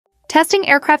Testing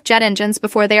aircraft jet engines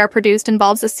before they are produced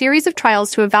involves a series of trials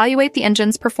to evaluate the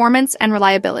engine's performance and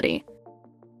reliability.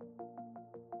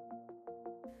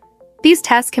 These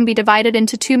tests can be divided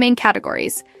into two main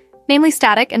categories, namely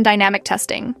static and dynamic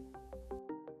testing.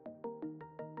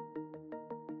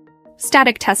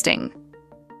 Static testing.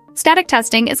 Static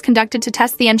testing is conducted to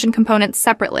test the engine components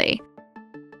separately.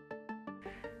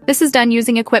 This is done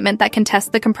using equipment that can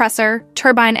test the compressor,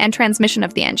 turbine, and transmission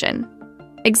of the engine.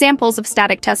 Examples of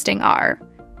static testing are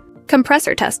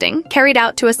compressor testing, carried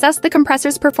out to assess the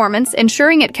compressor's performance,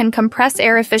 ensuring it can compress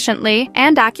air efficiently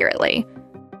and accurately.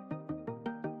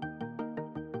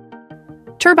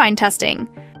 Turbine testing,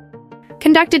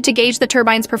 conducted to gauge the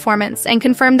turbine's performance and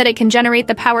confirm that it can generate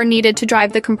the power needed to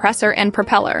drive the compressor and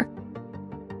propeller.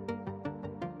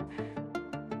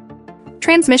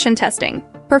 Transmission testing,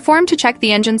 performed to check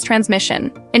the engine's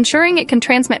transmission, ensuring it can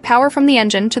transmit power from the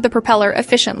engine to the propeller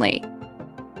efficiently.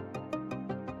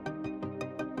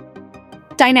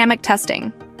 Dynamic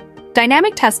testing.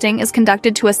 Dynamic testing is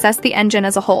conducted to assess the engine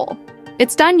as a whole.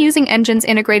 It's done using engines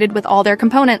integrated with all their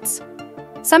components.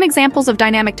 Some examples of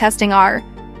dynamic testing are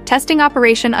testing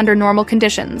operation under normal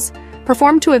conditions,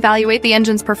 performed to evaluate the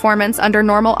engine's performance under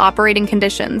normal operating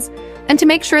conditions, and to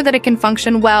make sure that it can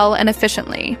function well and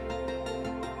efficiently.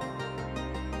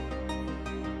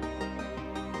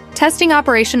 Testing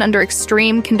operation under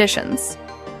extreme conditions,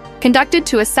 conducted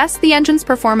to assess the engine's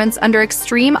performance under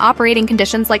extreme operating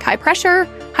conditions like high pressure,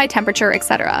 high temperature,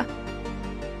 etc.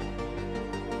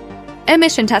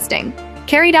 Emission testing,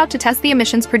 carried out to test the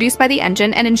emissions produced by the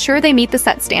engine and ensure they meet the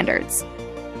set standards.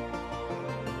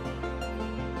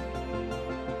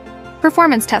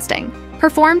 Performance testing,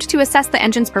 performed to assess the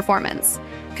engine's performance,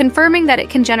 confirming that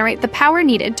it can generate the power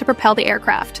needed to propel the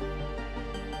aircraft.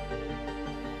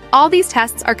 All these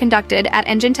tests are conducted at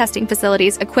engine testing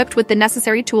facilities equipped with the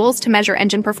necessary tools to measure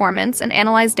engine performance and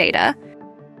analyze data.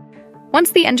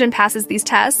 Once the engine passes these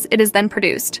tests, it is then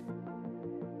produced.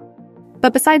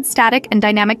 But besides static and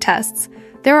dynamic tests,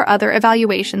 there are other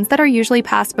evaluations that are usually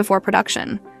passed before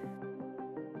production.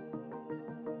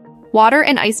 Water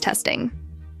and ice testing.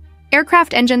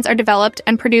 Aircraft engines are developed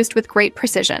and produced with great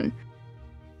precision.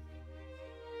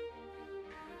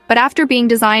 But after being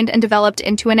designed and developed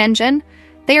into an engine,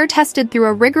 they are tested through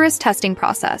a rigorous testing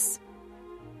process.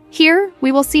 Here,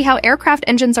 we will see how aircraft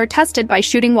engines are tested by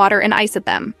shooting water and ice at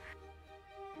them.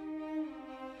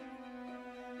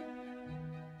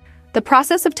 The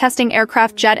process of testing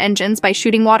aircraft jet engines by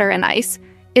shooting water and ice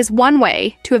is one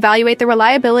way to evaluate the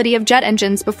reliability of jet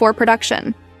engines before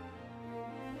production.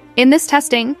 In this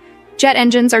testing, jet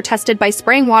engines are tested by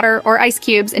spraying water or ice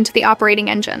cubes into the operating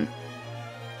engine.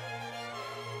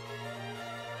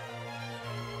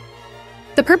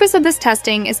 The purpose of this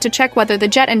testing is to check whether the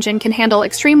jet engine can handle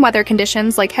extreme weather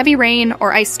conditions like heavy rain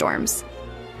or ice storms.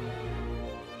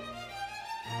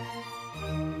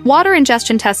 Water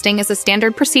ingestion testing is a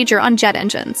standard procedure on jet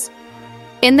engines.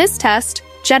 In this test,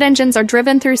 jet engines are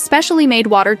driven through specially made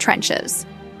water trenches.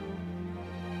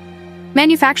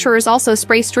 Manufacturers also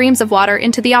spray streams of water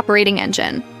into the operating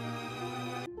engine.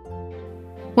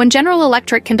 When General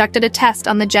Electric conducted a test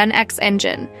on the Gen X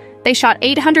engine, they shot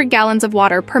 800 gallons of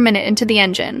water per minute into the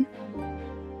engine.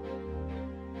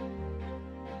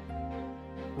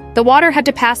 The water had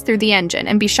to pass through the engine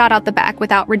and be shot out the back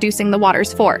without reducing the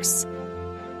water's force.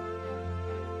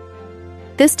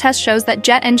 This test shows that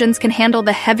jet engines can handle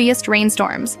the heaviest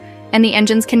rainstorms, and the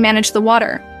engines can manage the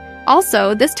water.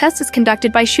 Also, this test is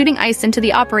conducted by shooting ice into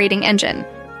the operating engine.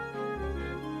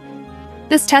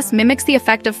 This test mimics the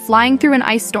effect of flying through an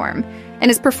ice storm, and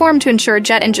is performed to ensure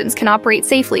jet engines can operate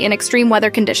safely in extreme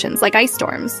weather conditions like ice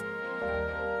storms.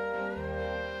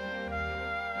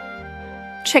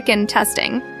 Chicken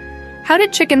testing. How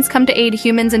did chickens come to aid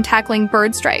humans in tackling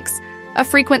bird strikes, a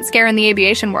frequent scare in the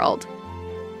aviation world?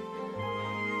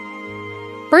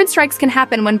 Bird strikes can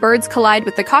happen when birds collide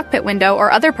with the cockpit window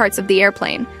or other parts of the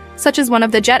airplane, such as one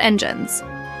of the jet engines.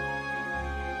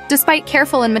 Despite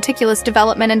careful and meticulous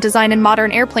development and design in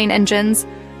modern airplane engines,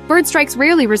 bird strikes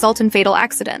rarely result in fatal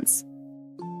accidents.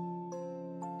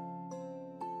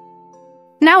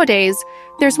 Nowadays,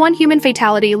 there's one human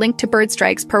fatality linked to bird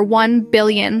strikes per 1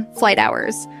 billion flight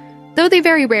hours, though they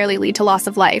very rarely lead to loss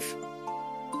of life.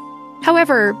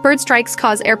 However, bird strikes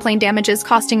cause airplane damages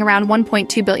costing around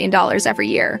 $1.2 billion every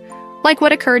year, like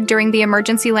what occurred during the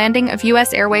emergency landing of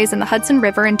U.S. Airways in the Hudson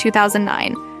River in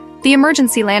 2009. The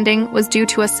emergency landing was due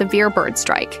to a severe bird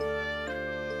strike.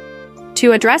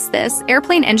 To address this,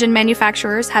 airplane engine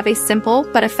manufacturers have a simple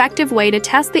but effective way to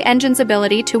test the engine's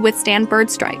ability to withstand bird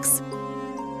strikes.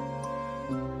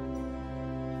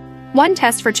 One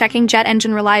test for checking jet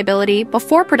engine reliability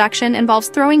before production involves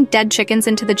throwing dead chickens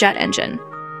into the jet engine.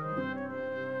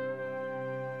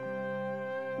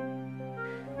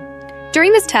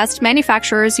 During this test,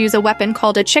 manufacturers use a weapon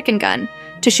called a chicken gun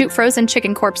to shoot frozen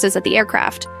chicken corpses at the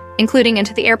aircraft, including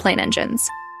into the airplane engines.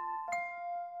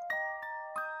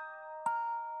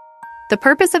 The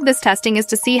purpose of this testing is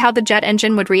to see how the jet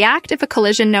engine would react if a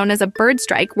collision known as a bird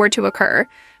strike were to occur,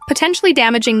 potentially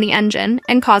damaging the engine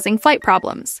and causing flight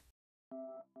problems.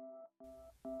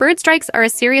 Bird strikes are a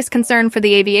serious concern for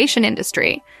the aviation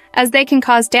industry, as they can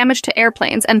cause damage to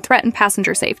airplanes and threaten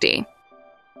passenger safety.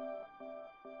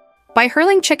 By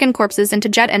hurling chicken corpses into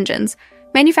jet engines,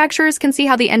 manufacturers can see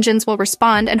how the engines will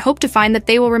respond and hope to find that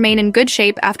they will remain in good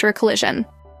shape after a collision.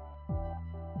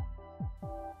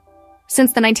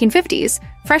 Since the 1950s,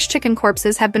 fresh chicken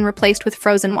corpses have been replaced with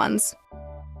frozen ones.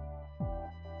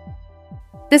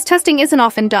 This testing isn't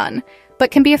often done, but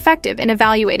can be effective in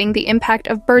evaluating the impact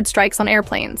of bird strikes on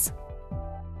airplanes.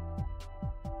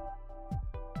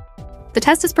 The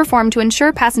test is performed to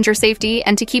ensure passenger safety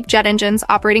and to keep jet engines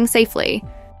operating safely.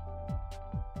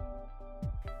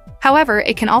 However,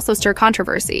 it can also stir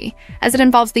controversy, as it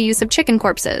involves the use of chicken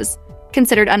corpses,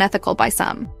 considered unethical by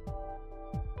some.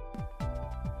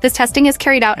 This testing is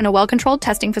carried out in a well-controlled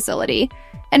testing facility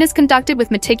and is conducted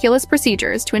with meticulous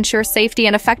procedures to ensure safety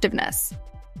and effectiveness.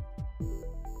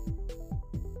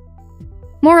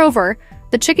 Moreover,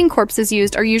 the chicken corpses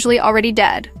used are usually already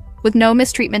dead, with no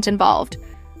mistreatment involved,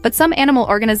 but some animal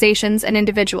organizations and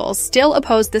individuals still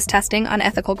oppose this testing on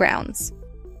ethical grounds.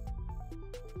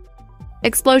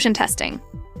 Explosion testing.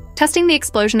 Testing the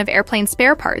explosion of airplane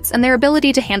spare parts and their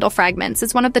ability to handle fragments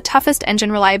is one of the toughest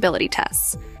engine reliability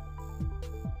tests.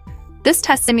 This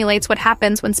test simulates what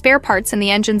happens when spare parts in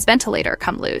the engine's ventilator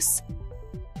come loose.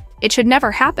 It should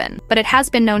never happen, but it has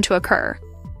been known to occur.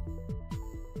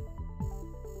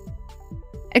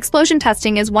 Explosion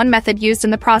testing is one method used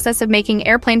in the process of making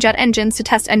airplane jet engines to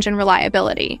test engine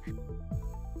reliability.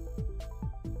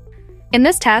 In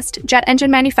this test, jet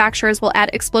engine manufacturers will add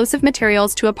explosive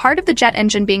materials to a part of the jet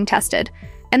engine being tested,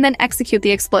 and then execute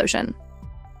the explosion.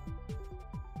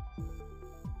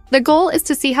 The goal is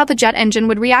to see how the jet engine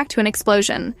would react to an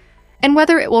explosion, and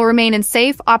whether it will remain in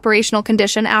safe, operational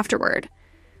condition afterward.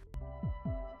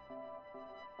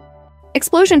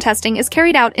 Explosion testing is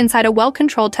carried out inside a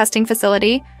well-controlled testing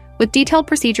facility with detailed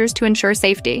procedures to ensure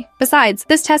safety. Besides,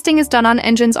 this testing is done on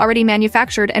engines already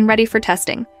manufactured and ready for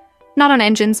testing, not on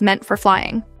engines meant for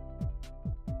flying.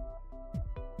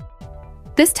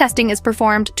 This testing is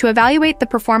performed to evaluate the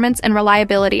performance and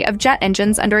reliability of jet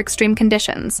engines under extreme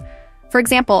conditions. For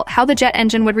example, how the jet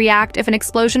engine would react if an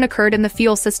explosion occurred in the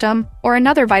fuel system or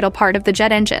another vital part of the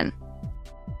jet engine.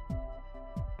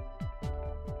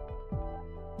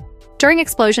 During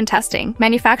explosion testing,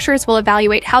 manufacturers will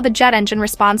evaluate how the jet engine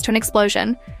responds to an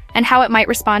explosion and how it might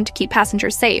respond to keep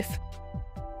passengers safe.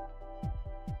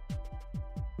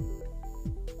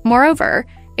 Moreover,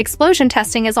 explosion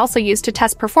testing is also used to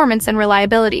test performance and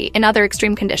reliability in other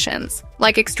extreme conditions,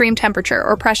 like extreme temperature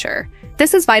or pressure.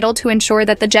 This is vital to ensure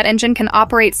that the jet engine can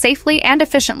operate safely and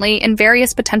efficiently in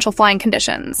various potential flying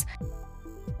conditions.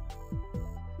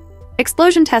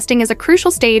 Explosion testing is a crucial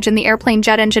stage in the airplane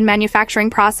jet engine manufacturing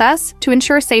process to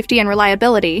ensure safety and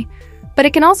reliability, but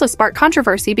it can also spark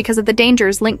controversy because of the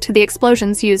dangers linked to the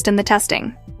explosions used in the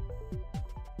testing.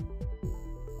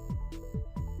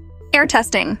 Air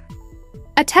testing.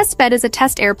 A test bed is a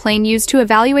test airplane used to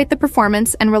evaluate the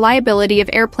performance and reliability of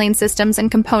airplane systems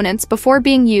and components before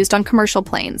being used on commercial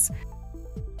planes.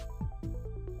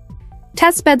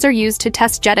 Test beds are used to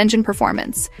test jet engine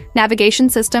performance, navigation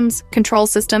systems, control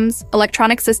systems,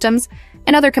 electronic systems,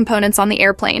 and other components on the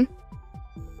airplane.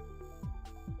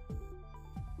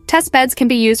 Test beds can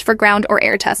be used for ground or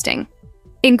air testing.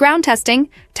 In ground testing,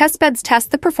 test beds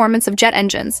test the performance of jet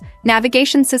engines,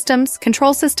 navigation systems,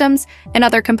 control systems, and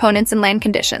other components in land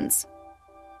conditions.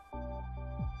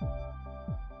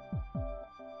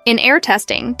 In air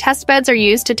testing, test beds are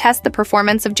used to test the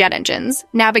performance of jet engines,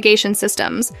 navigation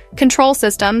systems, control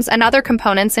systems, and other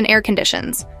components in air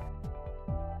conditions.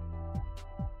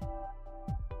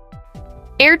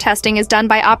 Air testing is done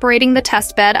by operating the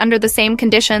test bed under the same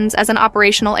conditions as an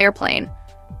operational airplane.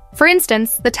 For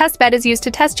instance, the test bed is used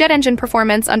to test jet engine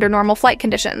performance under normal flight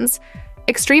conditions,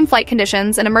 extreme flight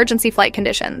conditions, and emergency flight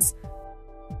conditions.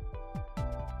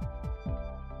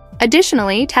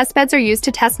 Additionally, test beds are used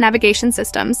to test navigation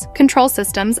systems, control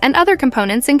systems, and other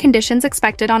components in conditions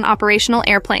expected on operational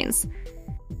airplanes.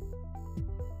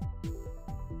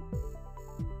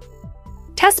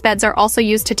 Test beds are also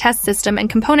used to test system and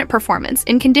component performance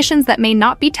in conditions that may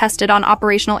not be tested on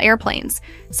operational airplanes,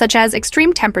 such as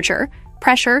extreme temperature,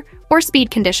 pressure, or speed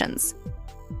conditions.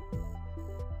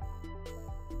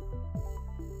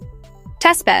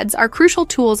 Test beds are crucial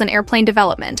tools in airplane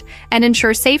development and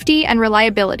ensure safety and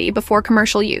reliability before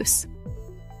commercial use.